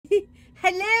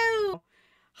Hello!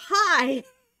 Hi!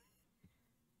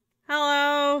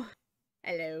 Hello!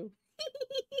 Hello.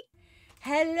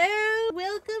 Hello!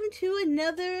 Welcome to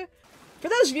another... For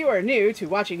those of you who are new to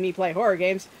watching me play horror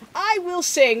games, I will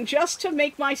sing just to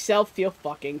make myself feel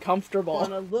fucking comfortable. I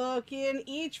wanna look in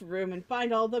each room and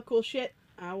find all the cool shit.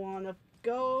 I wanna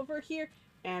go over here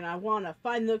and I wanna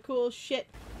find the cool shit.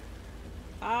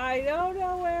 I don't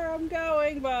know where I'm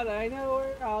going, but I know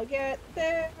where I'll get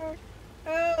there.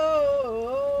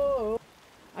 Oh,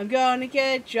 I'm gonna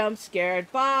get jump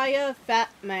scared by a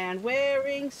fat man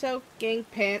wearing soaking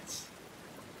pants.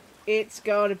 It's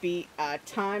gonna be a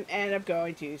time and I'm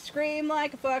going to scream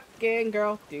like a fucking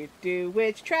girl. Do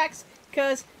witch tracks,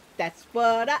 cause that's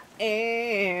what I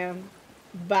am.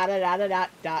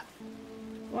 Ba-da-da-da-da-da.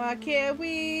 Why can't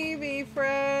we be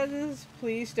friends?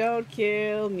 Please don't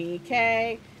kill me,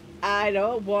 Kay. I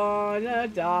don't wanna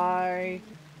die.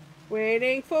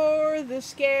 Waiting for the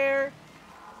scare.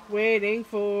 Waiting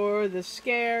for the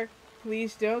scare.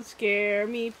 Please don't scare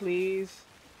me, please.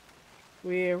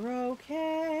 We're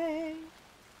okay.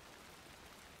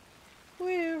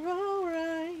 We're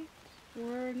alright.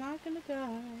 We're not gonna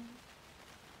die.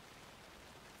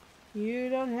 You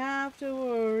don't have to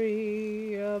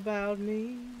worry about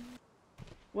me.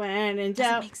 When in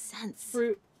doubt, makes sense.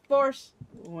 Brute force.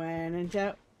 When in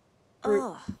doubt,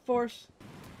 brute force.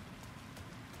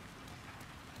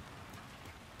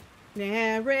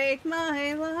 Narrate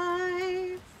my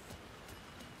life.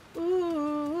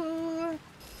 Ooh.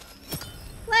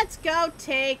 Let's go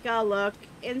take a look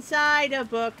inside a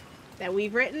book that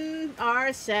we've written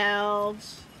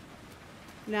ourselves.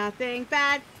 Nothing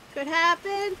bad could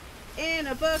happen in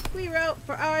a book we wrote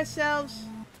for ourselves.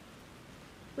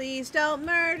 Please don't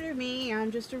murder me,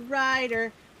 I'm just a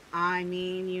writer. I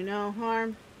mean you no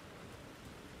harm.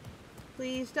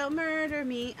 Please don't murder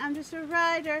me, I'm just a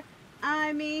writer.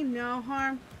 I mean no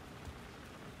harm.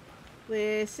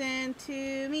 Listen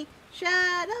to me,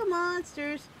 shadow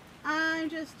monsters. I'm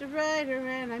just a writer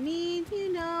and I mean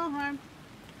you no harm.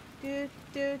 Do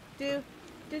do do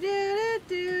do do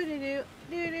do do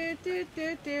do do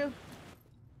do do.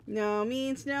 No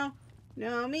means no,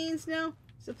 no means no.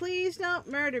 So please don't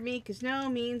murder me, cause no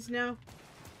means no.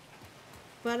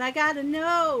 But I gotta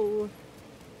know.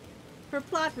 For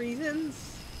plot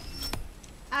reasons.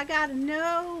 I gotta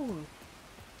know.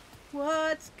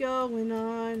 What's going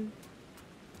on?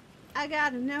 I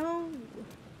gotta know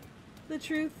the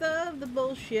truth of the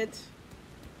bullshit.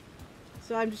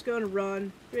 So I'm just gonna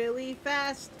run really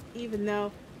fast, even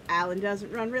though Alan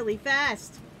doesn't run really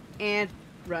fast. And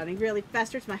running really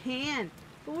fast hurts my hand.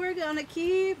 But we're gonna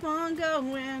keep on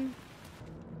going.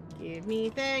 Give me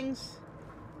things.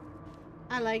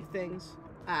 I like things.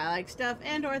 I like stuff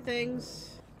and or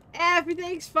things.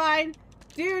 Everything's fine.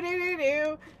 Do do do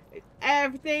do.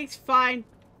 Everything's fine.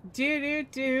 Do do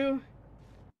do.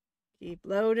 Keep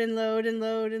loading, loading,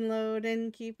 loading,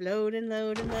 loading. Keep loading,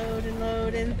 loading, loading,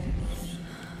 loading.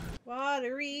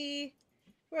 Watery.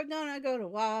 We're gonna go to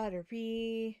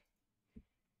Watery.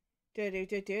 Do do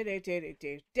do do do do do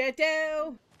do do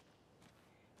do.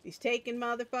 These taken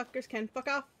motherfuckers can fuck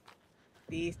off.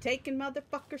 These taken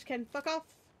motherfuckers can fuck off.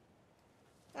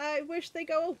 I wish they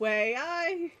go away.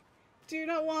 I do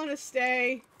not want to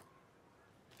stay.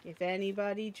 If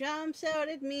anybody jumps out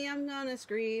at me, I'm gonna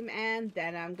scream and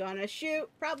then I'm gonna shoot.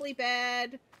 Probably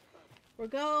bad. We're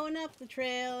going up the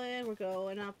trail and we're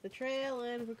going up the trail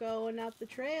and we're going up the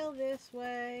trail this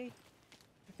way.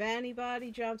 If anybody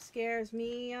jump scares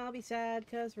me, I'll be sad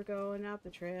cause we're going up the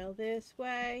trail this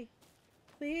way.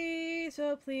 Please,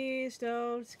 oh please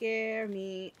don't scare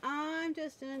me. I'm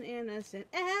just an innocent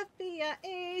FBI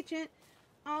agent.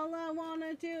 All I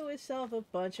wanna do is solve a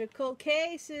bunch of cold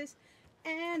cases.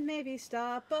 And maybe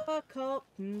stop a cult.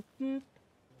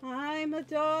 I'm a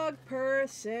dog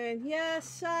person.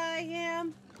 Yes, I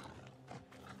am.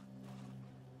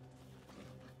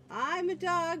 I'm a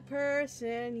dog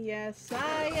person. Yes,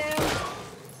 I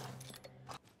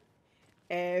am.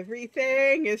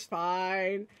 Everything is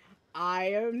fine. I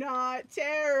am not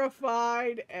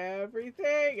terrified.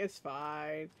 Everything is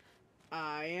fine.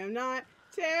 I am not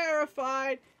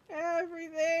terrified.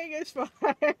 Everything is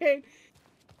fine.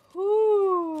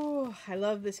 Whew. I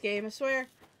love this game, I swear.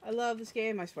 I love this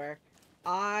game, I swear.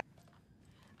 I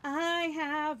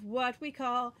have what we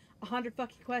call 100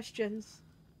 fucking questions.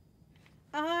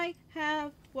 I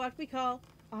have what we call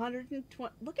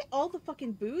 120. Look at all the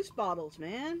fucking booze bottles,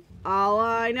 man. All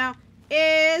I know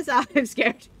is I'm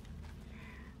scared.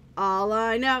 All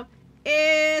I know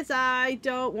is I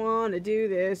don't want to do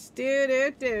this.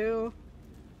 Do.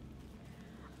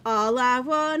 All I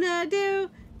want to do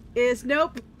is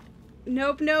nope.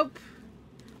 Nope, nope.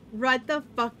 Right the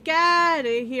fuck out of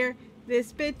here.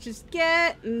 This bitch is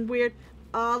getting weird.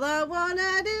 All I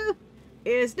wanna do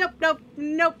is nope, nope,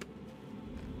 nope.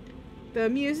 The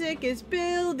music is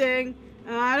building.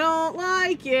 I don't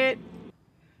like it.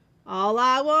 All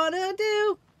I wanna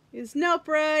do is nope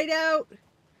right out.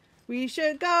 We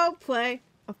should go play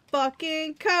a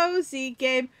fucking cozy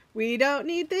game. We don't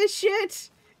need this shit.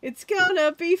 It's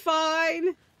gonna be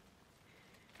fine.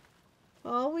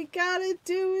 All we gotta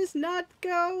do is not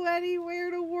go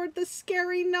anywhere toward the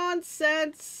scary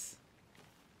nonsense.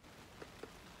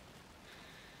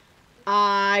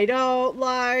 I don't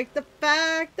like the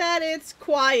fact that it's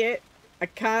quiet. I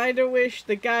kinda wish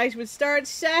the guys would start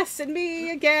sassing me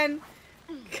again.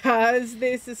 'Cause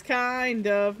this is kind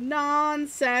of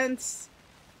nonsense.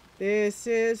 This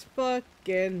is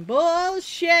fucking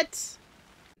bullshit.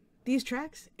 These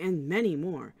tracks and many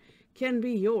more can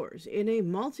be yours in a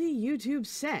multi-YouTube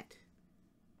set.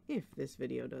 If this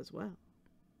video does well.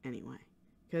 Anyway.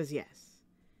 'Cause yes,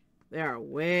 there are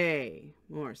way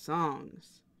more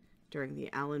songs during the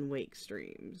Alan Wake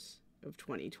streams of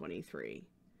 2023.